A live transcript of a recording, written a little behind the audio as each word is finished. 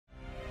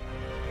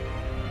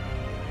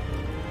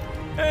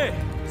Hey,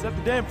 is that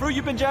the damn fruit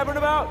you've been jabbering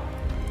about?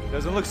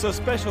 Doesn't look so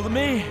special to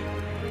me.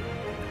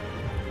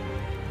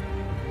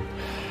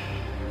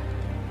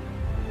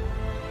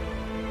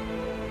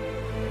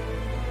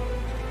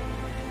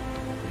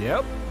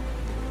 Yep.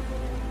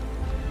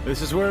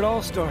 This is where it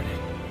all started.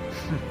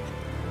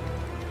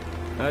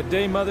 That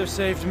day Mother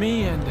saved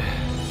me and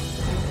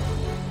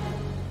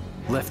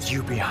left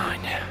you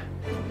behind.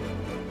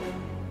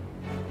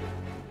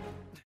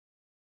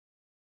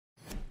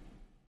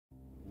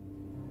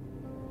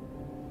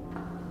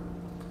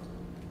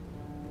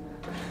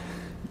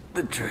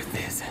 The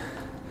truth is,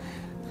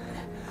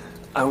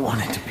 I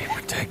wanted to be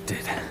protected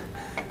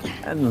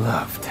and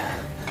loved,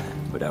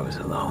 but I was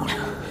alone.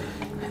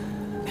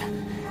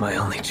 My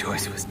only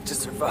choice was to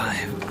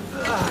survive.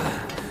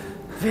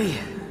 V,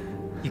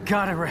 you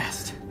gotta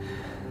rest.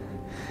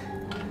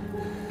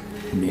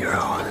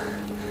 Nero,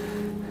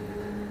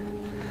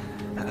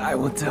 I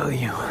will tell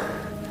you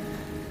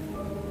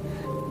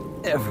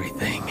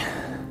everything.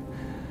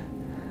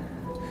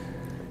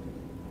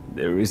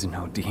 There is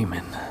no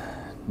demon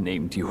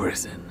named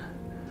Urizen.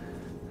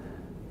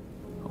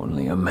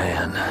 Only a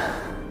man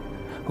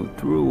who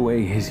threw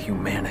away his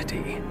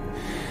humanity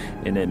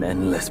in an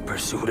endless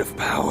pursuit of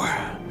power.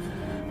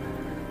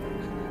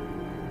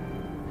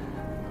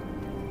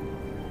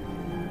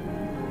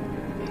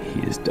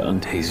 He is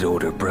Dante's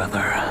older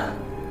brother.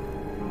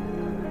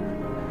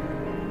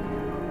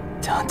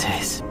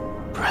 Dante's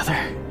brother?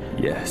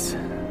 Yes.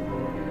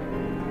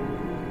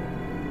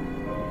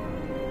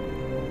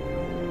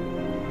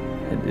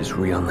 And his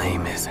real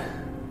name is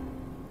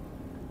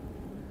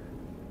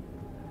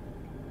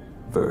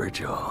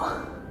Virgil.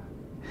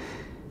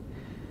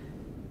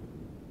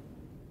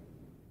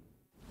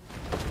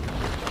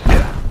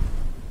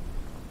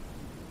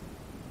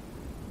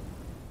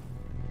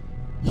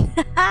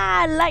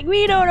 Like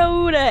we don't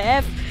know who the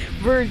F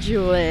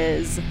Virgil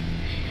is.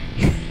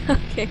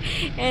 Okay,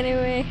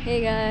 anyway,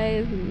 hey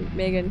guys,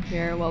 Megan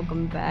here,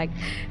 welcome back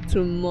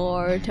to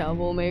more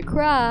Devil May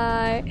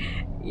Cry.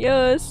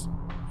 Yes,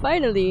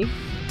 finally,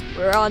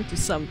 we're on to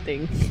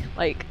something.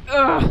 Like,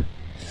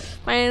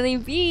 finally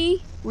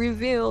V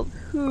revealed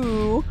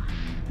who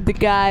the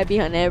guy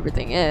behind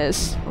everything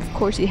is. Of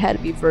course, he had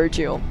to be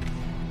Virgil,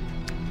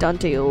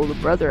 Dante's older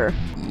brother.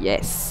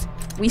 Yes,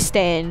 we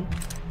stand.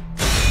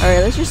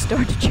 Alright, let's just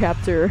start the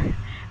chapter.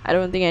 I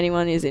don't think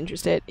anyone is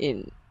interested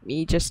in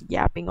me just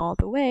yapping all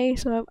the way,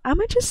 so I'm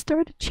gonna just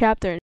start the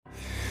chapter.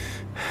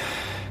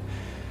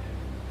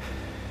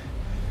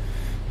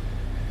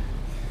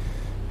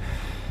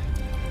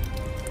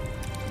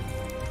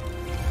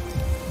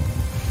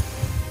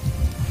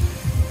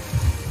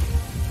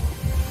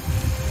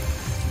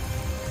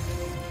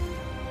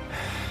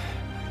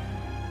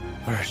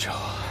 Virgil.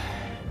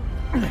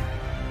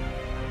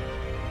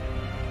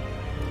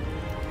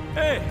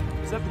 Hey,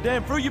 is that the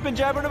damn fruit you've been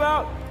jabbering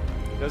about?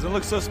 Doesn't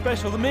look so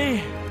special to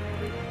me.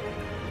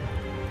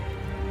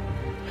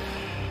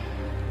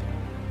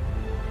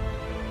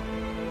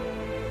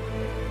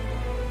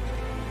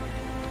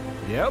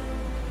 Yep.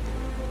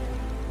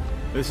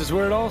 This is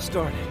where it all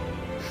started.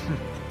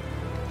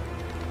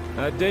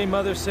 That day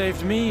Mother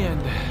saved me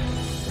and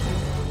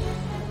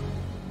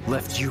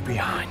left you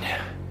behind.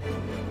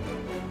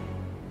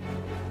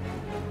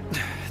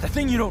 The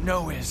thing you don't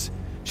know is,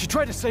 she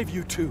tried to save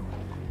you too.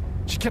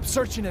 She kept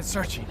searching and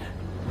searching.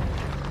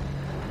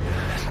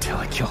 Until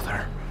I killed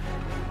her.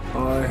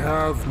 I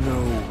have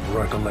no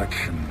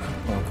recollection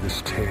of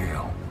this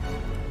tale.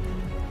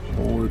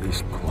 Or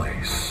this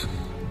place.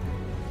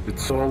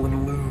 It's all an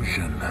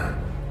illusion.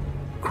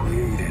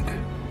 Created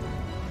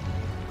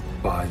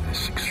by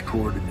this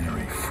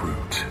extraordinary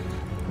fruit.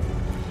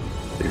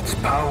 Its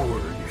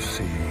power, you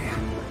see,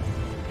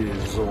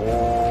 is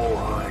all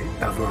I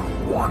ever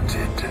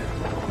wanted.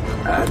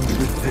 And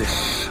with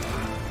this,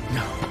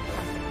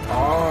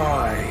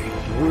 I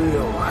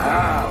will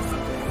have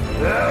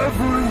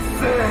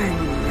everything!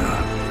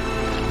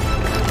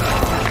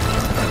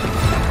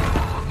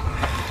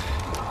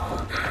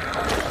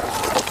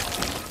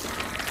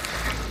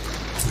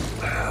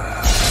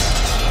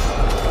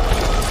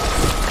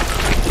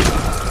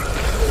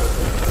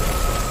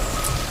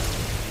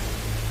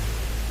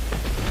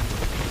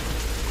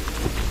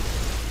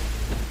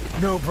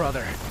 No,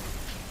 brother.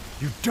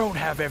 You don't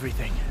have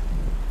everything.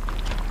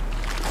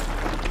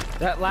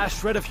 That last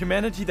shred of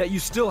humanity that you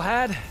still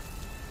had,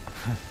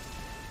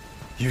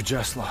 you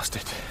just lost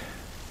it.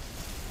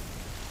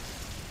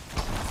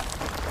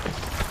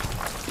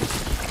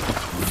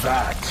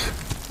 That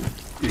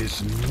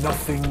is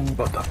nothing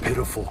but the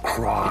pitiful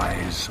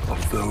cries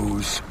of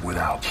those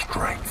without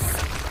strength.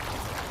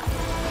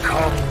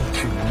 Come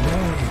to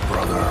me,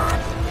 brother.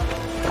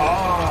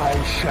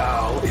 I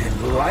shall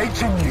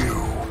enlighten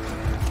you.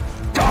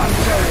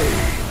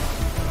 Dante!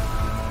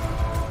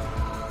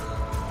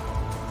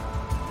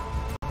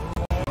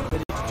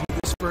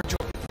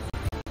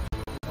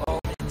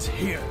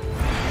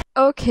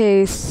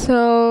 Okay,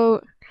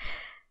 so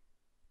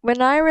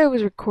when I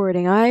was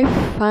recording, I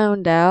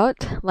found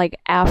out, like,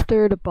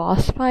 after the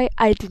boss fight,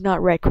 I did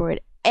not record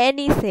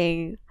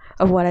anything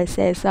of what I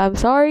say. So I'm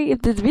sorry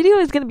if this video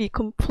is gonna be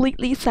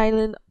completely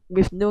silent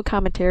with no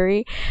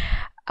commentary.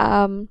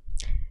 I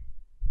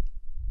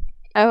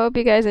hope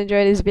you guys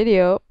enjoy this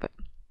video.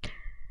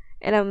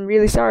 And I'm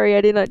really sorry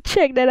I did not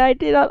check that I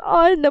did not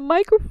on the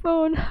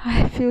microphone.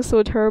 I feel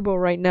so terrible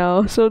right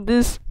now. So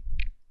this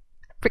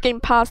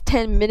freaking past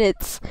 10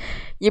 minutes,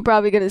 you're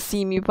probably gonna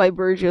see me play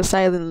Virgil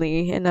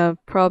silently, and I'll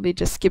probably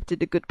just skip to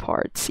the good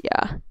parts.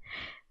 Yeah,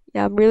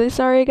 I'm really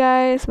sorry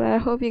guys, but I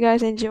hope you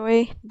guys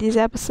enjoy this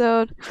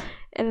episode.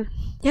 And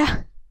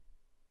yeah,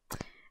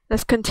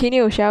 let's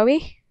continue, shall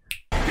we?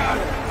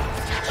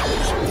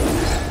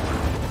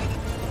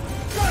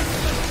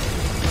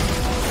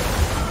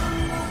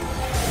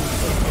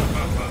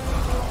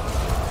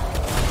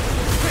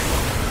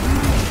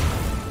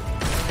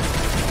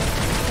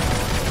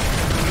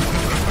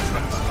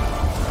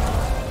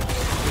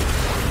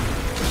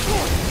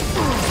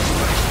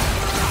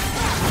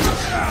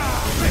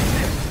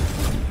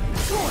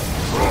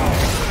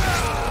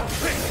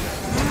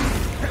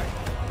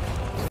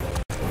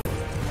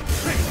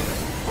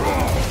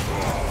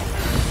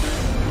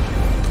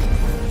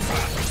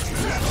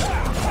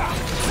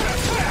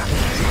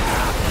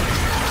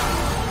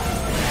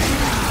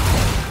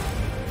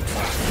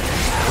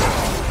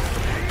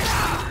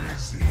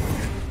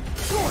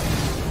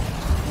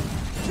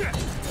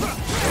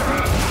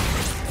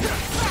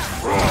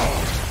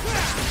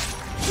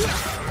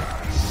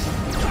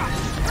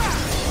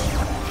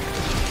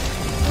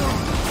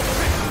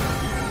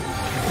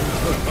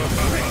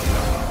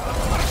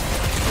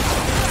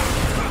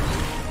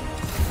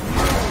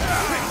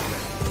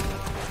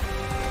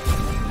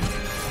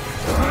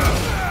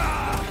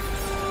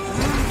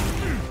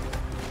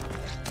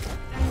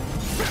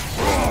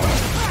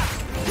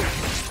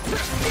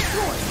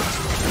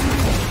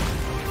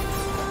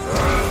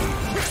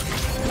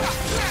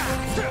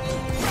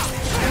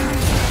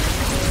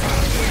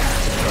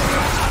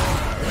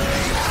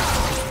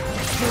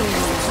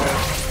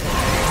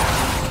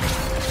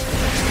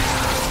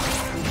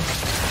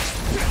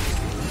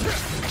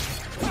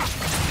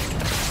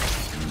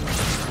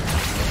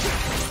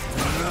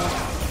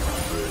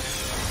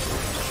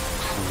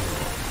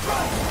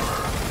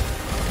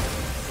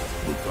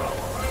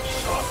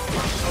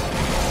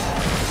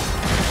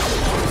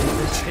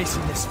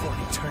 Chasing this for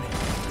eternity.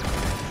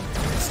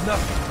 It's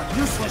nothing but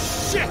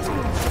useless shit!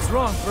 What's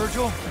wrong,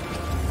 Virgil?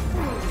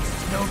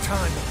 There's no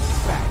time to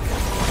look back.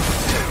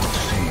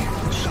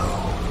 Seems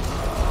so.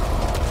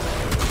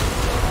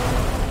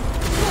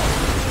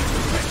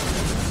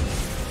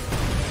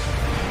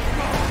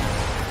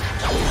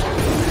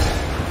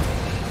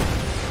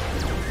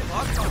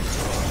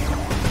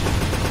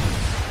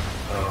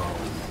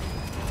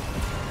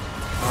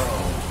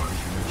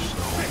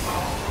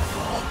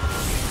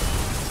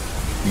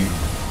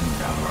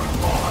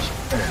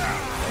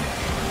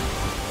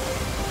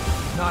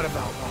 Not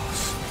about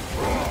loss.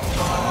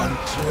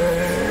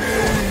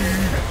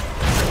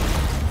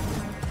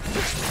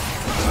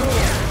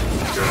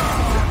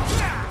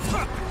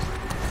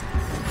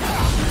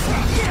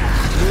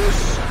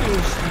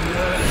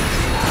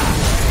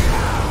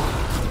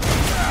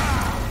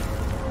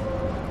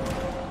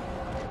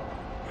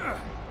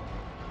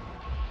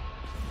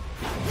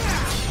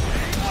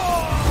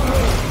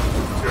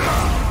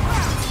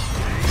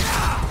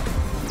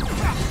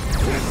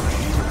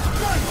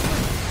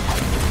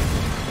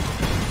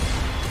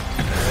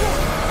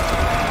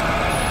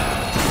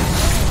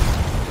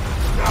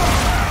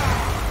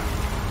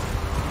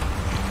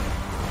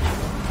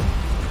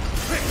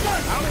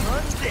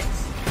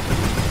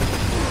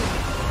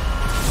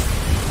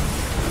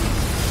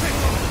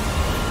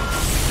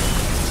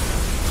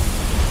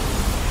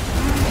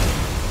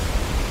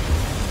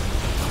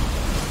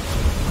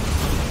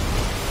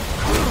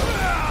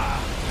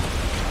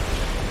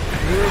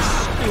 This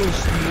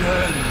is the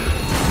end.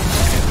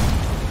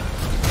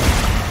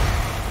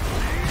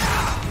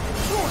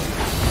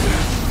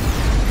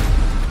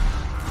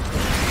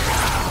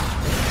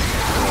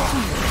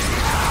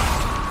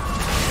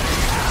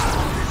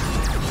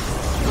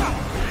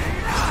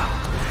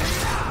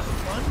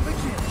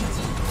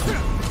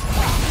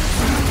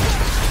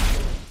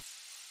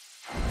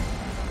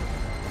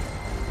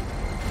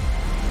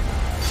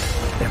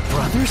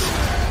 Brothers?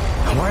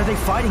 Why are they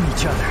fighting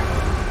each other?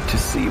 To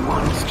see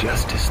one's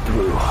justice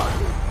through,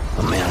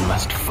 a man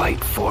must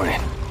fight for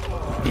it,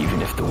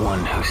 even if the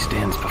one who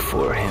stands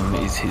before him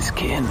is his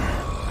kin.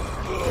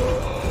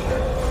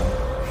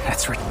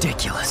 That's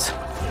ridiculous.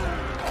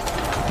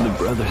 The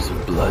brothers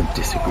of blood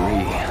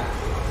disagree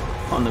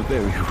on the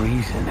very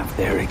reason of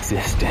their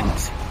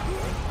existence.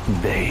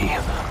 They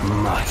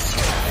must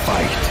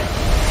fight.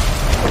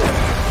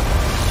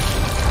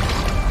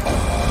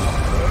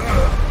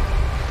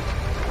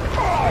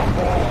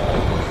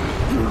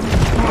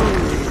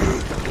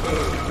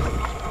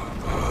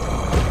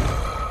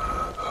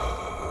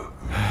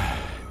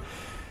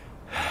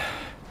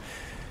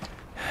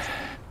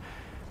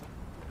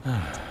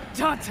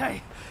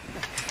 Dante!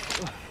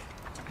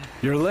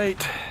 You're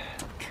late.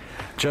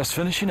 Just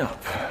finishing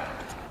up.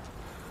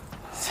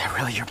 Is that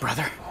really your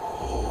brother?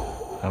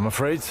 I'm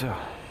afraid so.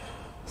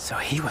 So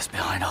he was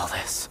behind all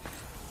this.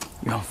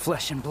 Your own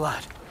flesh and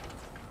blood.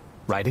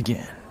 Right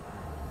again.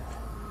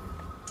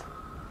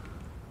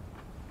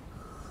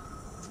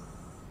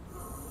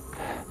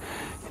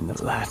 In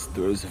the last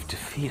throes of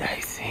defeat, I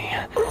see.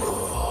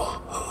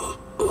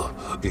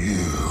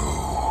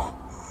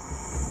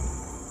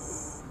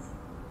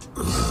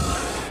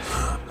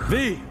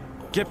 V,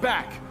 get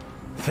back.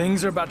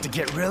 Things are about to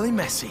get really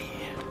messy.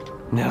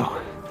 No.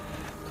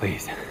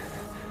 Please.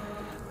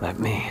 Let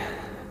me.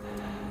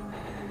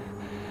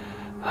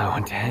 I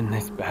want to end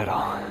this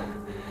battle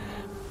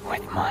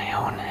with my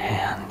own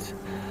hands.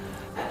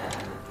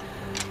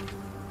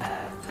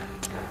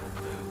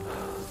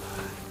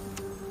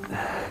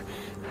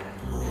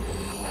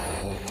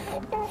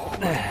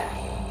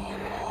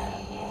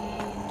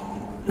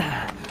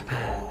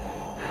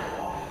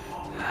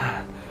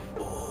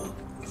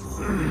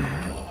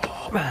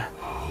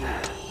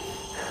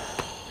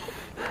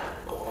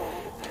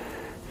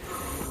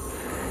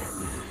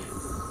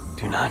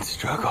 Do not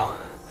struggle.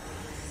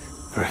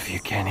 For if you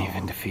can't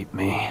even defeat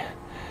me,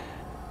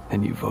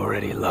 then you've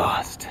already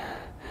lost.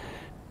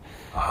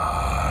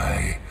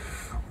 I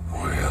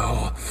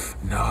will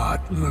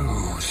not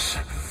lose.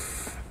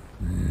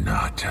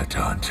 Not to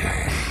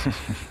Dante.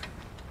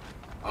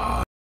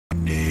 I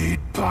need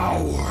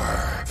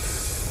power.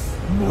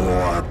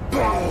 More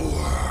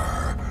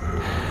power.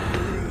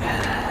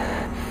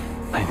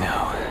 I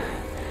know.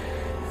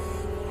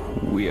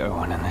 We are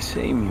one and the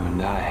same, you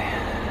and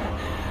I.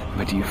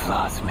 But you've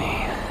lost me,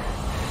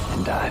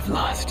 and I've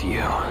lost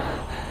you.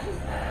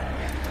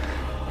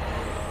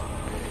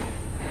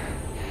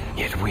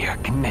 Yet we are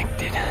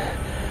connected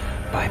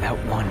by that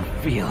one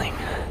feeling.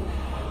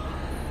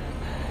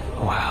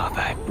 While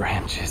thy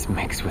branches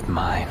mix with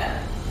mine,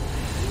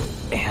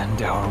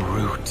 and our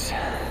roots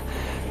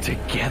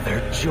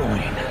together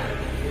join.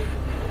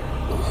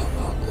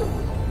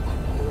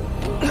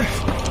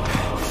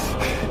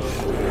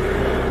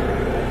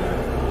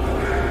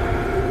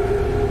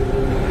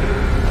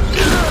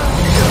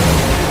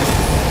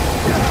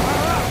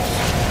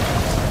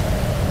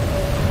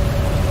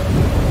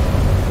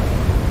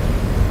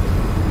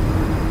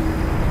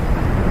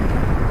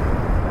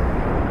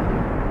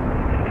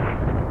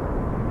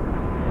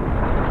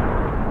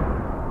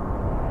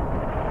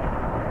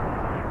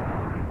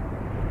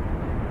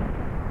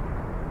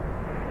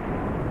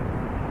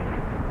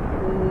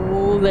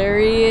 There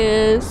he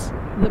is,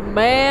 the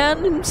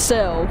man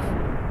himself.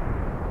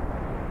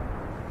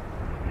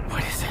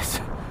 What is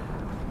this?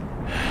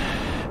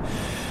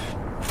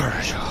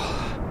 Virgil.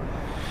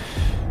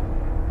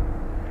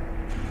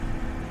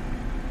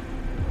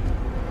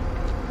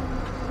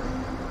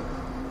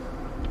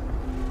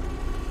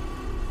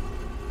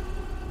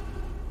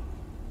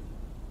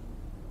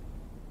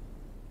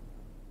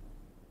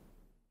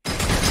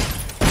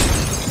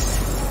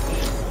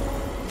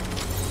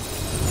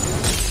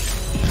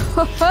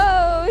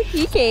 Oh,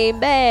 he came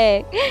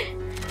back.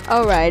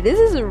 Alright, this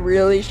is a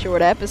really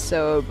short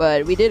episode,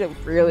 but we did a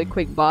really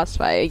quick boss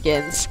fight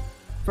against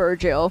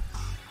Virgil.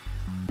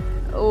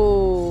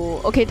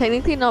 Oh, okay,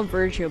 technically not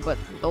Virgil, but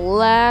the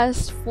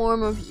last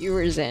form of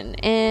Urizen.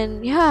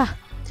 And yeah,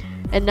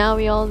 and now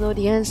we all know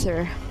the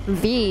answer.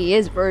 V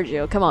is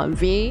Virgil. Come on,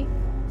 V,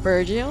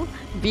 Virgil.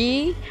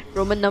 V,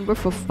 Roman number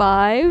for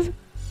 5.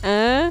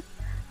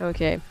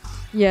 Okay.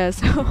 Yeah,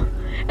 so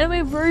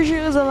anyway, Virgil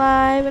is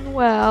alive and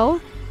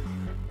well.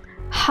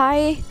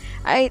 I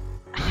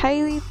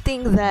highly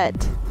think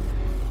that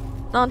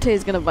Dante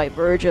is gonna fight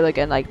Virgil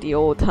again like the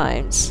old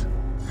times.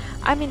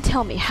 I mean,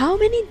 tell me, how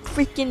many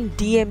freaking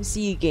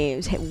DMC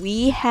games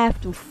we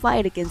have to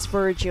fight against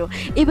Virgil,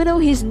 even though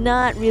he's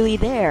not really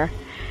there?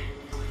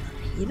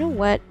 You know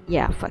what?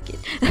 Yeah, fuck it.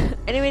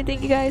 Anyway,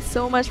 thank you guys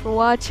so much for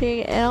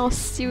watching, and I'll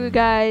see you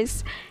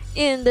guys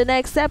in the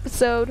next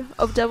episode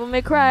of Devil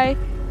May Cry.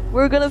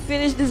 We're gonna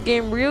finish this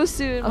game real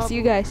soon. I'll see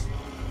you guys.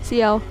 See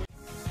y'all.